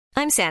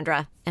I'm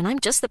Sandra, and I'm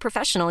just the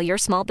professional your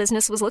small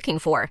business was looking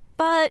for.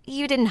 But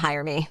you didn't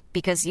hire me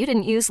because you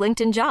didn't use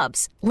LinkedIn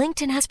Jobs.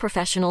 LinkedIn has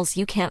professionals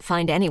you can't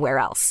find anywhere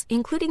else,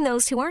 including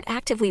those who aren't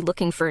actively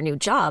looking for a new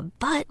job,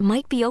 but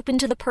might be open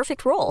to the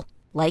perfect role,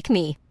 like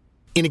me.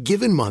 In a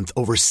given month,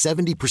 over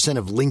 70%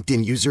 of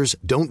LinkedIn users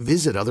don't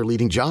visit other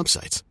leading job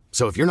sites.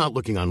 So if you're not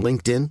looking on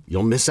LinkedIn,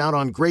 you'll miss out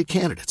on great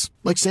candidates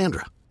like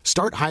Sandra.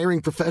 Start hiring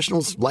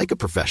professionals like a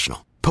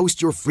professional.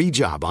 Post your free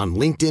job on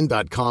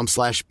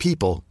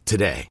linkedin.com/people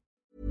today.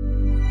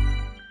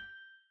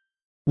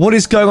 What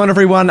is going on,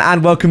 everyone,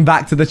 and welcome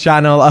back to the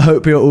channel. I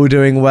hope you're all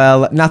doing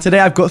well. Now,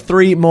 today I've got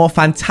 3 more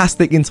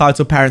fantastic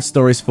entitled parent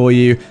stories for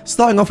you,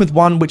 starting off with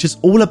one which is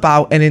all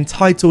about an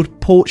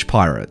entitled porch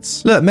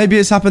pirate. Look, maybe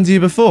it's happened to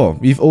you before.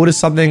 You've ordered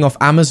something off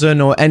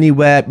Amazon or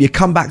anywhere, you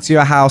come back to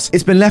your house,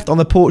 it's been left on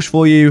the porch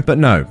for you, but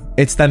no,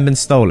 it's then been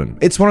stolen.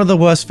 It's one of the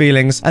worst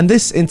feelings, and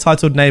this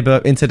entitled neighbor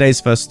in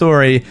today's first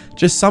story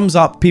just sums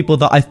up people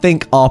that I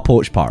think are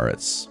porch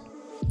pirates.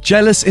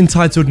 Jealous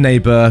entitled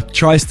neighbor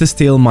tries to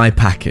steal my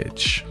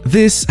package.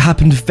 This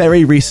happened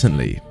very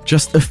recently,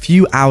 just a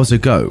few hours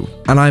ago,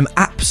 and I'm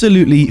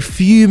absolutely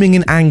fuming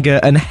in anger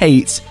and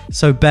hate,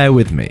 so bear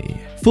with me.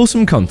 For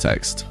some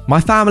context, my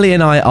family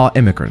and I are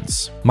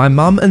immigrants. My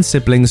mum and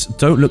siblings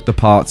don't look the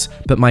part,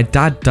 but my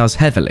dad does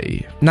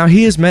heavily. Now,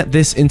 he has met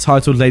this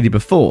entitled lady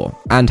before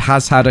and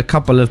has had a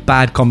couple of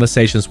bad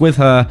conversations with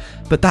her,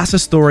 but that's a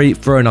story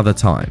for another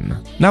time.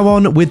 Now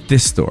on with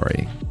this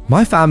story.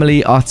 My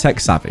family are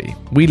tech savvy.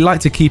 We like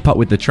to keep up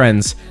with the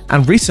trends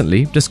and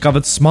recently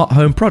discovered smart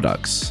home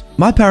products.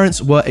 My parents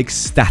were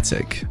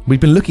ecstatic. We'd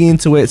been looking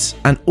into it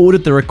and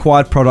ordered the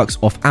required products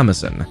off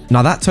Amazon.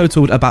 Now that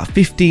totaled about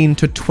 15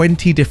 to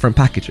 20 different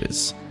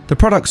packages. The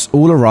products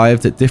all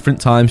arrived at different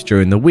times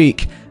during the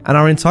week, and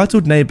our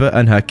entitled neighbor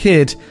and her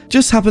kid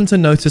just happened to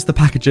notice the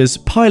packages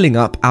piling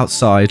up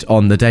outside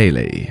on the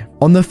daily.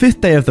 On the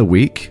 5th day of the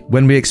week,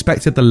 when we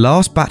expected the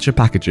last batch of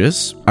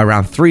packages,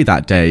 around 3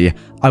 that day,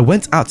 I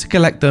went out to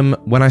collect them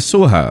when I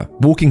saw her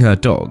walking her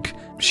dog.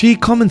 She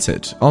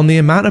commented on the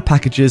amount of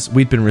packages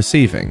we'd been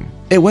receiving.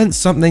 It went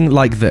something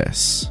like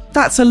this.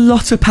 "That's a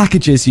lot of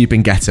packages you've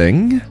been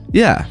getting."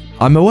 "Yeah,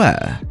 I'm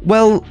aware."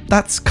 "Well,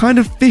 that's kind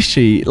of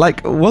fishy.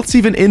 Like, what's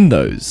even in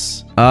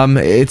those?"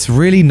 It's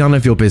really none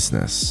of your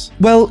business."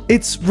 "Well,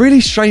 it's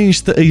really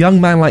strange that a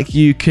young man like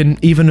you can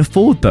even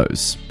afford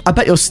those. I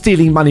bet you're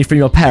stealing money from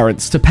your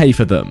parents to pay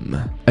for them."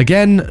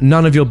 Again,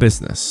 none of your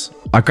business.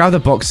 I grab the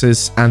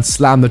boxes and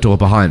slam the door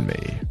behind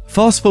me.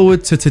 Fast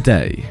forward to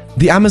today.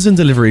 The Amazon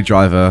delivery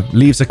driver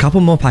leaves a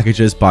couple more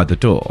packages by the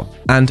door,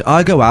 and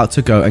I go out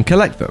to go and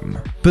collect them.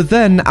 But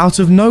then, out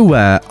of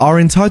nowhere,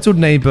 our entitled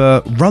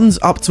neighbor runs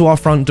up to our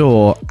front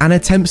door and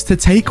attempts to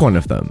take one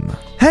of them.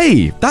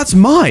 "Hey, that's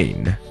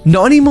mine."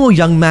 "Not anymore,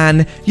 young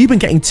man. You've been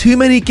getting too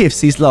many gifts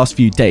these last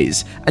few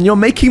days, and you're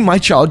making my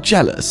child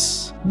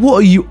jealous." "What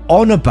are you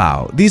on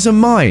about? These are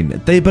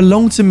mine. They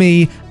belong to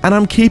me, and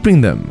I'm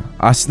keeping them."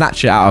 I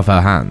snatch it out of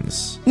her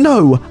hands.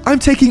 "No, I'm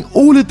taking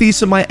all of these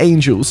for my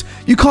angels.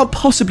 You can't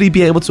possibly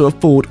be able to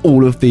afford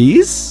all of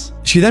these."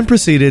 She then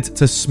proceeded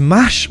to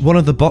smash one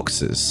of the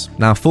boxes.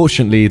 Now,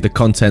 fortunately, the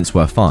contents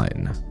were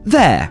fine.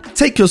 "There,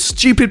 take your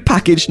stupid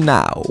package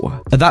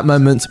now." At that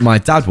moment, my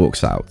dad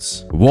walks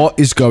out. "What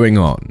is going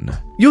on?"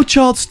 "Your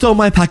child stole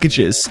my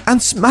packages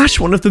and smashed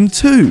one of them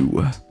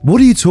too."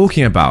 "What are you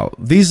talking about?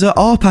 These are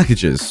our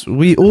packages.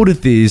 We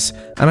ordered these,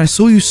 and I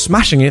saw you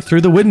smashing it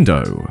through the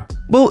window."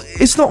 "Well,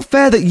 it's not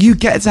fair that you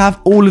get to have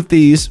all of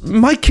these.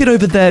 My kid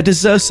over there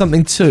deserves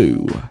something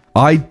too."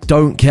 "I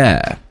don't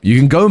care. You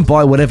can go and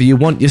buy whatever you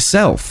want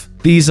yourself.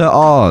 These are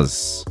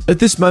ours." At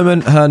this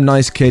moment, her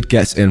nice kid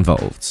gets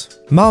involved.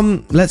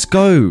 "Mum, let's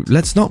go.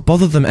 Let's not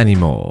bother them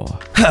anymore."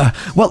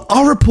 "Well,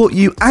 I'll report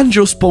you and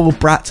your spoiled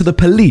brat to the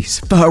police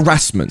for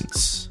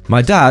harassment."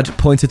 My dad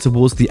pointed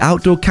towards the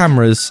outdoor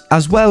cameras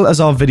as well as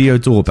our video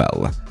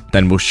doorbell.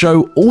 "Then we'll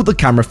show all the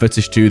camera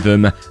footage to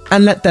them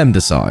and let them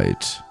decide."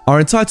 Our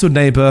entitled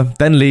neighbor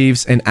then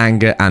leaves in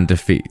anger and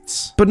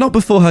defeat. But not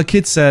before her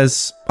kid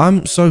says,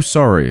 "I'm so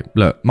sorry.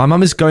 Look, my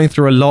mum is going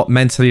through a lot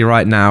mentally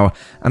right now,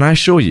 and I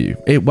assure you,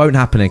 it won't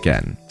happen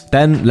again."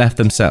 Then left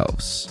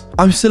themselves.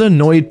 I'm still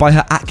annoyed by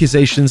her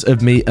accusations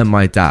of me and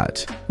my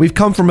dad. We've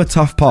come from a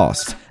tough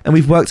past, and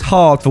we've worked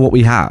hard for what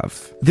we have.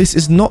 This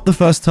is not the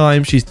first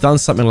time she's done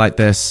something like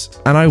this,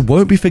 and I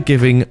won't be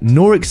forgiving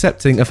nor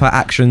accepting of her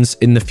actions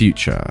in the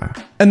future.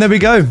 And there we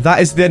go. That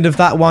is the end of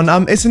that one.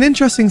 It's an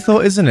interesting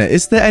thought, isn't it?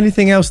 Is there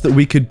anything else that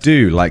we could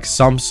do, like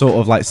some sort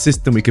of like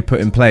system we could put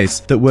in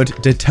place that would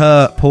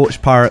deter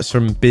porch pirates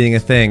from being a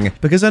thing?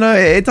 Because I know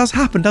it does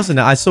happen, doesn't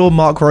it? I saw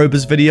Mark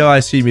Rober's video. I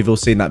assume you've all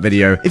seen that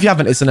video. If you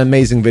haven't, it's an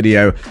amazing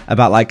video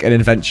about like an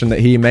invention that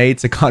he made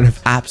to kind of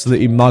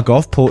absolutely mug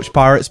off porch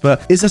pirates.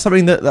 But is there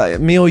something that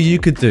that me or you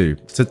could do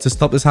to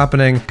stop this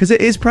happening? Because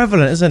it is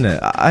prevalent, isn't it?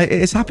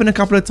 It's happened a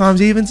couple of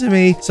times, even to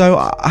me. So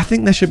I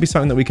think there should be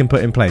something that we can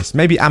put in place.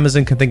 Maybe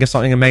Amazon can think of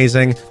something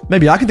amazing.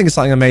 Maybe I can think of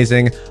something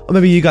amazing. Or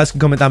maybe you guys can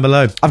comment down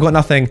below. I've got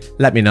nothing.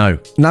 Let me know.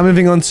 Now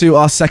moving on to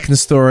our second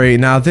story.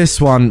 Now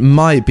this one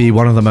might be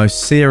one of the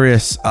most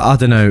serious,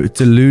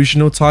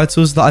 delusional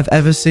titles that I've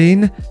ever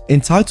seen.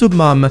 Entitled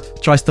Mum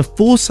Tries to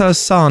Force Her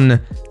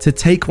Son to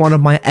Take One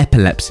of My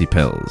Epilepsy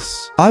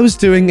Pills. I was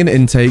doing an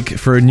intake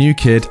for a new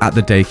kid at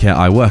the daycare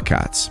I work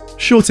at.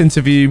 Short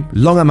interview,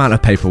 long amount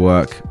of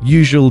paperwork,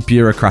 usual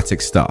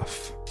bureaucratic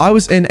stuff. I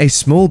was in a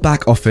small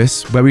back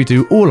office where we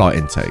do all our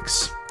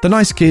intakes. The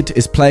nice kid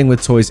is playing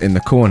with toys in the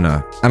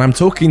corner, and I'm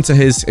talking to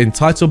his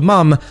entitled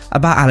mum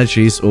about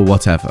allergies or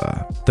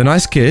whatever. The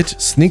nice kid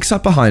sneaks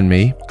up behind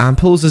me and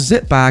pulls a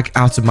zip bag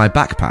out of my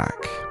backpack.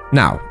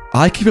 Now,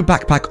 I keep a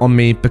backpack on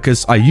me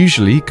because I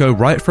usually go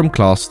right from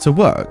class to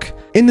work.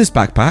 In this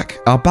backpack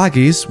are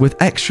baggies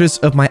with extras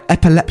of my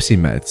epilepsy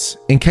meds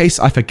in case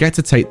I forget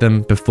to take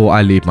them before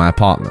I leave my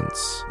apartment.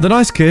 The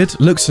nice kid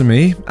looks at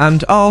me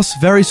and asks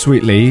very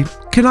sweetly,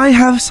 "Can I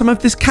have some of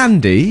this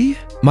candy?"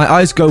 My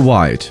eyes go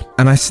wide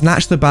and I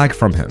snatch the bag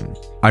from him.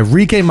 I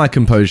regain my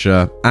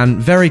composure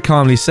and very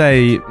calmly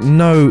say,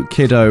 "No,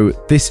 kiddo,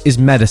 this is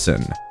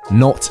medicine,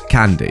 not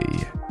candy."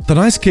 The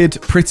nice kid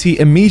pretty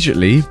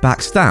immediately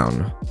backs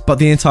down, but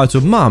the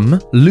entitled mum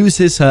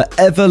loses her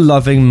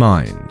ever-loving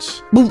mind.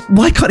 Well,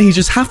 why can't he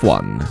just have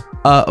one?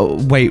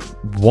 Wait,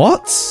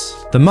 what?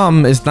 The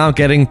mum is now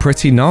getting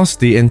pretty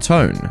nasty in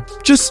tone.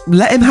 Just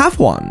let him have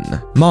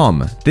one.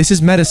 Mom, this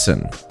is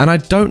medicine, and I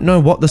don't know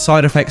what the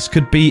side effects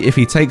could be if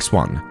he takes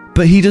one,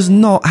 but he does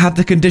not have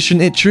the condition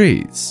it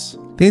treats.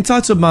 The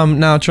entitled mum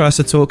now tries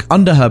to talk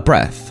under her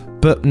breath,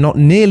 but not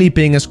nearly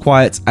being as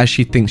quiet as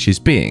she thinks she's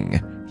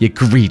being. You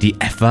greedy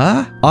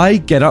effer. I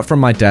get up from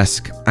my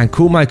desk and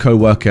call my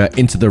co-worker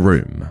into the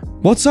room.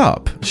 "What's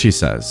up?" she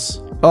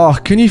says. "Oh,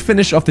 can you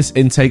finish off this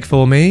intake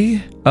for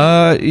me?"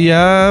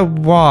 Yeah,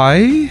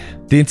 why?"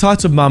 The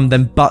entitled mum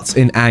then butts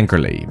in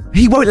angrily.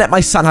 "He won't let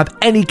my son have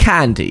any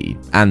candy,"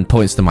 and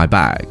points to my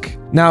bag.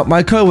 Now,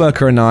 my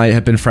co-worker and I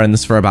have been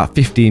friends for about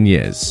 15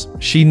 years.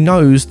 She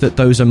knows that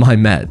those are my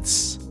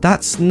meds.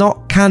 "That's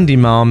not candy,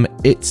 mum,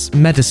 it's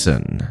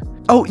medicine."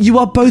 "Oh, you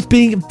are both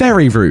being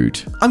very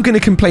rude. I'm going to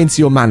complain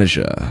to your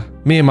manager."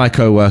 Me and my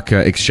co-worker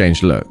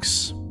exchange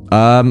looks.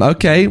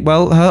 Okay,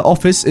 well, her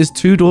office is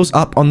 2 doors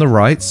up on the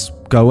right.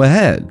 Go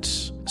ahead."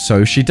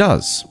 So she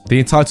does. The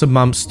entitled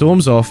mum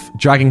storms off,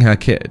 dragging her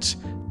kid.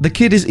 The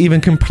kid is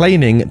even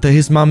complaining that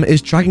his mum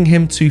is dragging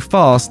him too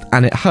fast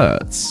and it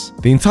hurts.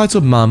 The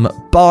entitled mum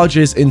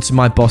barges into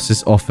my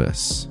boss's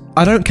office.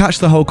 I don't catch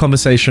the whole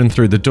conversation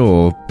through the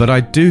door, but I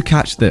do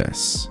catch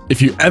this.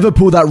 "If you ever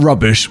pull that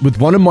rubbish with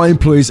one of my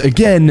employees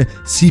again,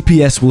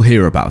 CPS will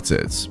hear about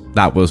it."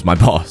 That was my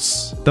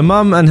boss. The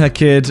mum and her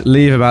kid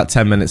leave about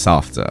 10 minutes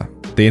after.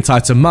 The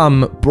entitled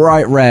mum,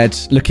 bright red,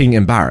 looking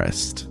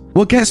embarrassed.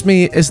 What gets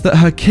me is that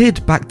her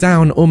kid backed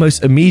down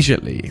almost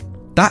immediately.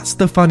 That's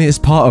the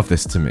funniest part of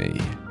this to me.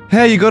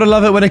 Hey, you gotta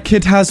love it when a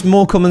kid has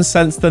more common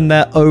sense than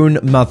their own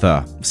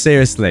mother.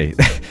 Seriously.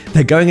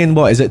 They're going in,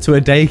 to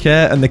a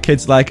daycare, and the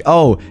kid's like,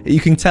 oh, you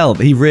can tell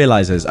that he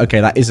realizes,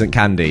 okay, that isn't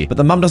candy, but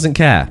the mum doesn't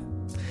care.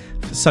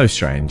 So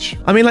strange.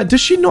 I mean,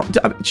 does she not,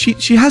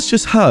 she has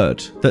just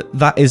heard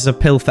that is a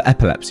pill for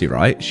epilepsy,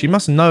 right? She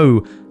must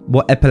know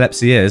what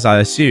epilepsy is, I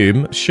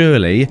assume,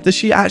 surely. Does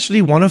she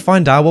actually want to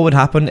find out what would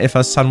happen if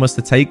her son was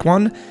to take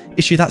one?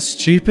 Is she that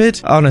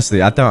stupid?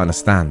 Honestly, I don't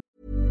understand.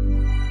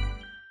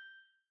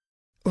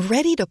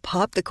 Ready to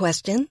pop the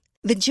question?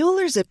 The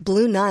jewelers at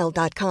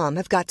BlueNile.com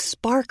have got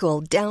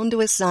sparkle down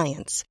to a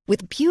science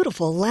with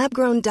beautiful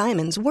lab-grown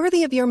diamonds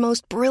worthy of your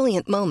most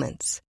brilliant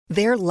moments.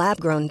 Their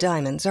lab-grown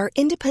diamonds are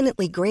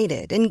independently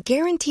graded and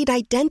guaranteed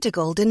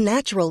identical to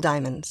natural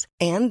diamonds,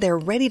 and they're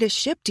ready to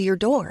ship to your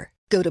door.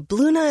 Go to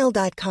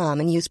BlueNile.com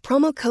and use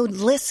promo code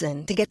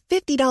LISTEN to get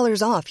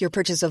 $50 off your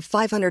purchase of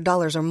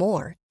 $500 or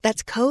more.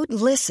 That's code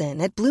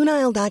LISTEN at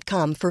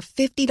BlueNile.com for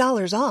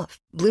 $50 off.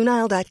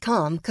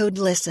 BlueNile.com, code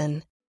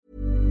LISTEN.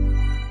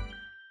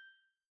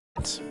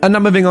 And now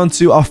moving on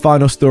to our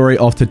final story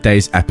of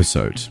today's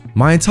episode.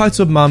 My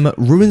entitled mum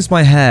ruins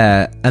my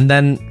hair and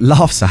then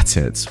laughs at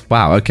it.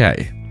 Wow,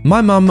 okay.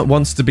 My mum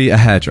wants to be a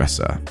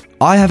hairdresser.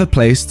 I have a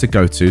place to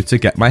go to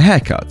get my hair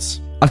cut.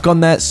 I've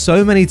gone there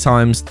so many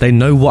times, they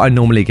know what I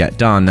normally get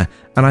done,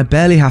 and I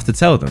barely have to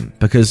tell them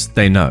because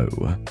they know.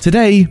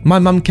 Today, my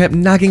mum kept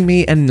nagging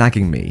me,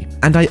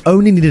 and I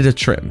only needed a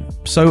trim.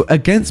 So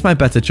against my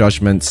better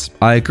judgment,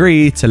 I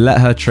agreed to let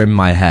her trim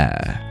my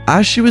hair.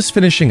 As she was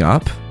finishing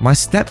up, my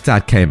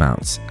stepdad came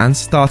out and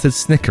started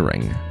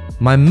snickering.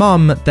 My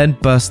mum then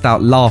burst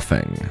out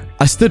laughing.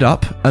 I stood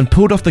up and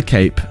pulled off the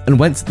cape and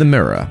went to the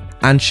mirror,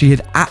 and she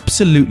had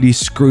absolutely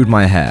screwed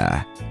my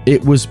hair.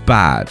 It was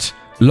bad.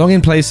 Long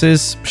in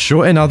places,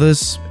 short in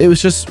others. It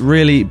was just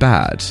really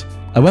bad.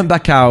 I went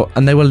back out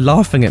and they were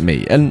laughing at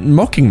me and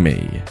mocking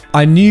me.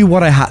 I knew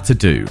what I had to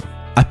do.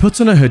 I put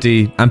on a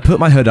hoodie and put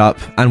my hood up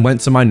and went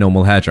to my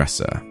normal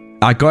hairdresser.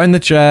 I got in the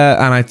chair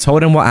and I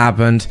told him what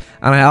happened,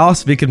 and I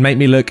asked if he could make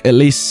me look at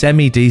least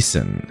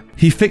semi-decent.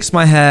 He fixed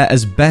my hair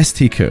as best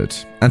he could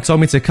and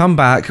told me to come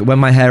back when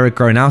my hair had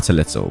grown out a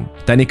little,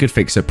 then he could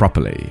fix it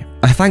properly.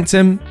 I thanked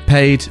him,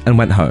 paid, and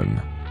went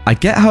home. I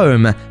get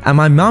home and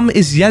my mum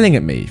is yelling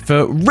at me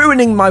for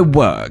ruining my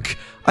work.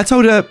 I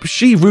told her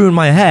she ruined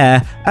my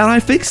hair and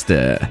I fixed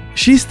it.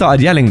 She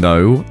started yelling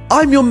though,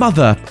 "I'm your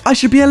mother, I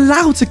should be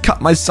allowed to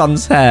cut my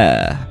son's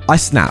hair." I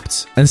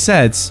snapped and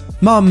said,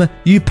 "Mum,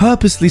 you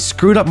purposely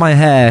screwed up my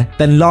hair,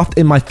 then laughed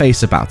in my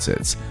face about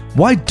it.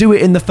 Why do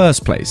it in the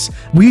first place?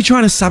 Were you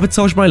trying to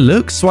sabotage my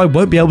look so I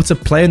won't be able to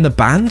play in the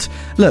band?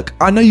 Look,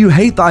 I know you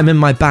hate that I'm in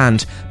my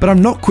band, but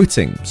I'm not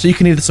quitting, so you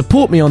can either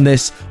support me on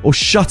this or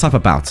shut up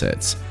about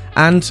it."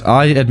 And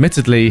I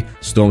admittedly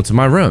stormed to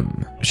my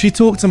room. She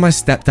talked to my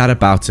stepdad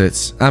about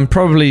it and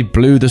probably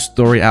blew the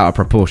story out of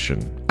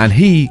proportion. And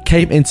he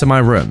came into my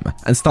room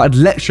and started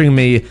lecturing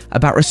me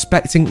about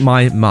respecting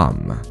my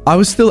mum. I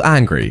was still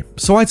angry,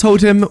 so I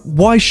told him,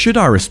 why should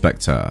I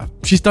respect her?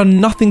 She's done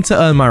nothing to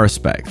earn my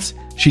respect.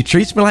 She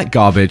treats me like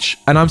garbage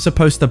and I'm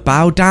supposed to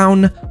bow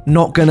down?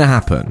 Not gonna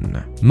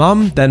happen.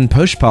 Mum then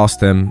pushed past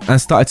him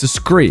and started to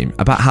scream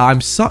about how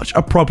I'm such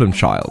a problem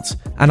child.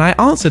 And I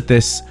answered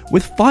this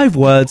with 5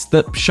 words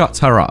that shut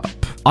her up.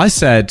 I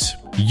said,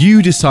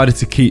 "You decided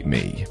to keep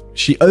me."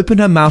 She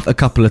opened her mouth a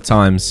couple of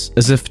times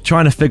as if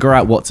trying to figure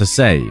out what to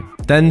say,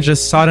 then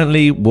just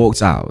silently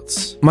walked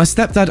out. My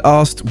stepdad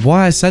asked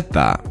why I said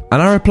that,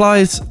 and I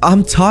replied,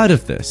 "I'm tired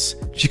of this.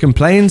 She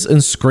complains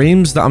and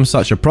screams that I'm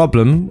such a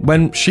problem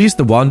when she's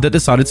the one that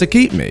decided to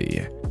keep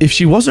me. If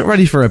she wasn't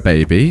ready for a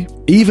baby,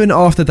 even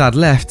after dad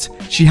left,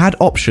 she had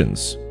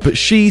options, but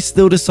she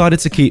still decided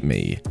to keep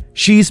me.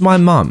 She's my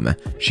mum.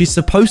 She's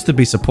supposed to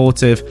be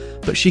supportive,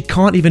 but she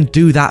can't even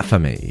do that for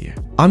me.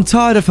 I'm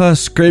tired of her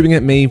screaming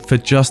at me for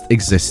just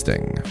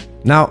existing."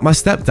 Now, my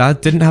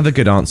stepdad didn't have a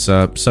good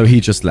answer, so he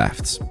just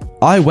left.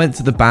 I went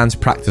to the band's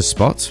practice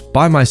spot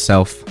by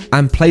myself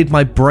and played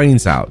my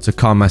brains out to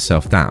calm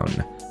myself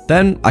down.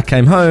 Then I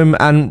came home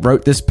and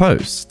wrote this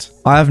post.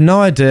 I have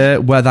no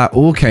idea where that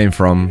all came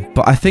from,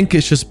 but I think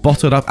it's just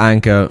bottled up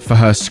anger for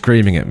her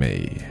screaming at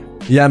me.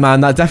 Yeah, man,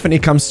 that definitely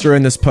comes through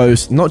in this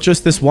post. Not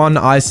just this one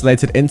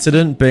isolated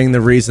incident being the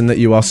reason that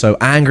you are so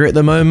angry at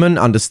the moment,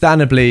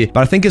 understandably,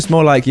 but I think it's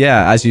more like,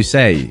 yeah, as you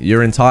say,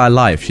 your entire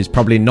life, she's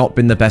probably not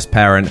been the best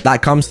parent.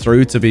 That comes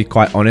through, to be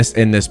quite honest,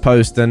 in this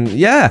post. And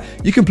yeah,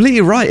 you're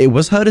completely right. It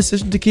was her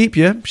decision to keep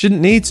you. She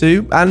didn't need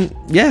to. And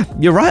yeah,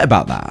 you're right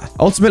about that.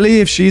 Ultimately,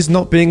 if she's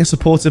not being a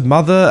supportive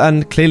mother,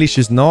 and clearly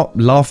she's not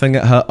laughing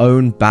at her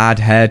own bad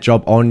hair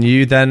job on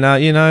you, then,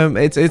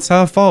 it's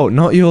her fault,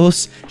 not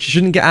yours. She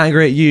shouldn't get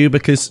angry at you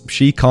because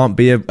she can't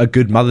be a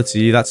good mother to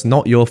you. That's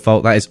not your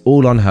fault. That is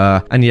all on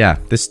her. And yeah,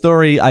 this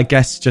story, I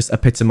guess, just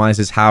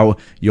epitomizes how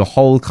your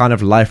whole kind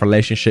of life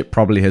relationship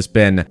probably has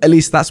been. At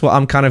least that's what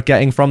I'm kind of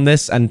getting from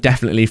this, and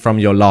definitely from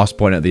your last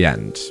point at the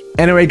end.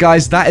 Anyway,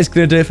 guys, that is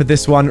going to do it for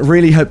this one.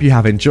 Really hope you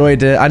have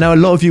enjoyed it. I know a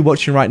lot of you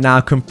watching right now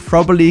can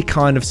probably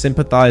kind of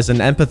sympathize and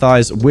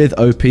empathize with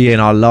OP in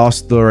our last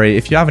story.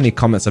 If you have any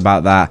comments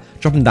about that,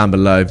 drop them down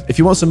below. If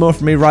you want some more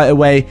from me right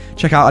away,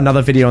 check out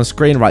another video on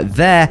screen right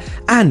there.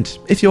 And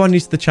if you are new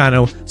to the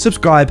channel,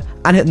 subscribe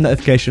and hit the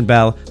notification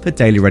bell for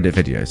daily Reddit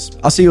videos.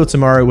 I'll see you all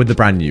tomorrow with a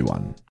brand new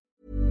one.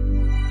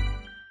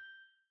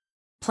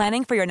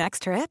 Planning for your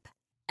next trip?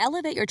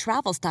 Elevate your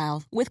travel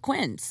style with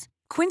Quince.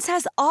 Quince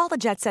has all the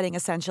jet-setting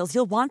essentials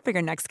you'll want for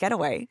your next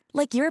getaway,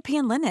 like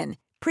European linen,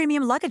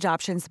 premium luggage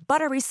options,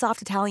 buttery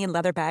soft Italian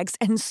leather bags,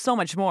 and so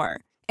much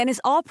more. And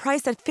is all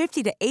priced at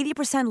 50 to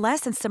 80%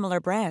 less than similar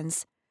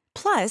brands.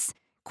 Plus,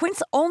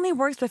 Quince only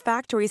works with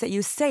factories that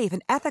use safe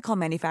and ethical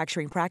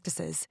manufacturing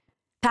practices.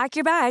 Pack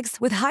your bags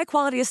with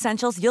high-quality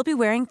essentials you'll be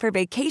wearing for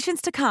vacations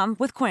to come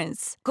with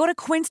Quince. Go to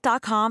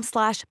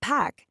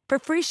quince.com/pack for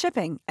free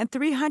shipping and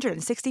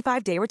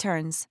 365-day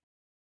returns.